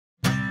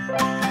Hi,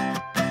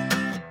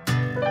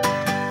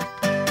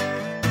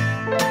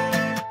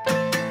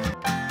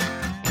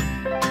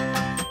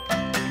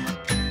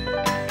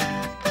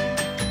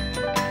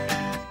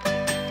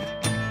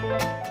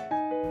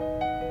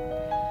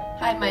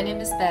 my name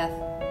is Beth.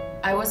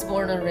 I was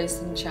born and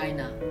raised in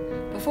China.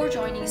 Before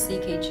joining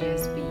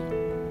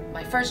CKGSB,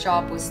 my first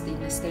job was in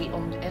the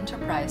state-owned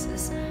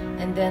enterprises,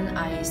 and then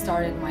I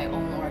started my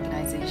own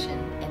organization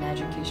and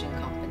education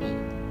company.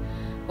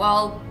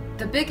 Well,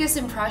 the biggest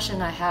impression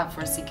I have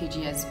for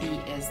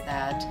CKGSB is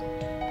that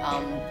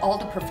all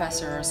the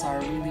professors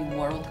are really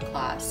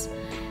world-class.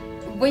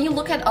 When you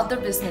look at other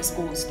business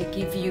schools, they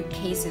give you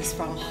cases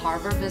from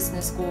Harvard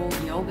Business School,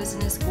 Yale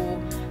Business School,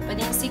 but in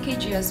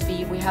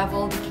CKGSB, we have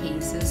all the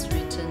cases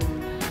written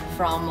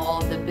from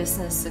all the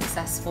business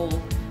successful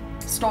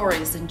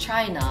stories in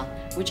China,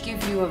 which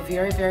give you a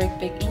very, very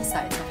big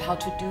insight of how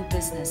to do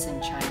business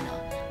in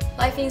China.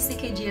 Life in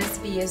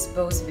CKGSB is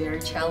both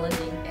very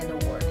challenging and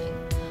rewarding.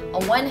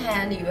 On one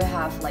hand, you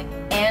have like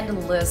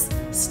endless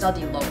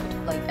study load.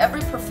 Like every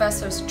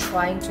professor is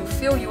trying to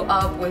fill you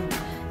up with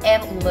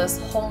endless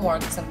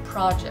homeworks and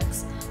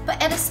projects.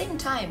 But at the same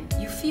time,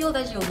 you feel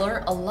that you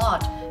learn a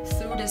lot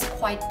through this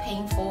quite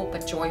painful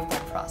but joyful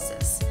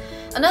process.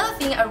 Another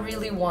thing I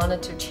really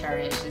wanted to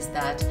cherish is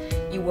that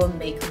you will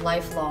make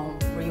lifelong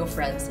real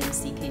friends in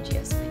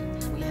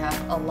CKGSB. We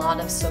have a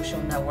lot of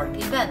social network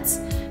events,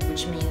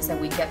 which means that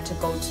we get to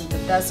go to the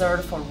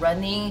desert for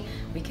running.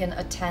 We can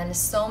attend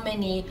so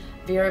many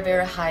very,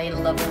 very high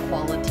level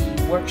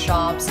quality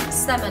workshops and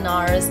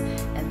seminars,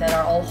 and that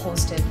are all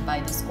hosted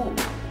by the school.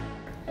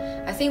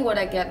 I think what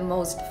I get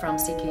most from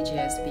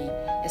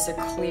CKGSB is a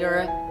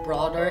clearer,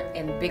 broader,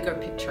 and bigger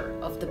picture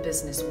of the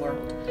business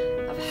world,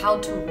 of how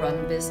to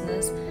run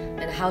business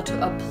and how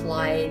to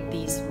apply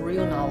these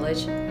real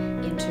knowledge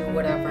into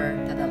whatever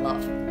that I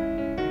love.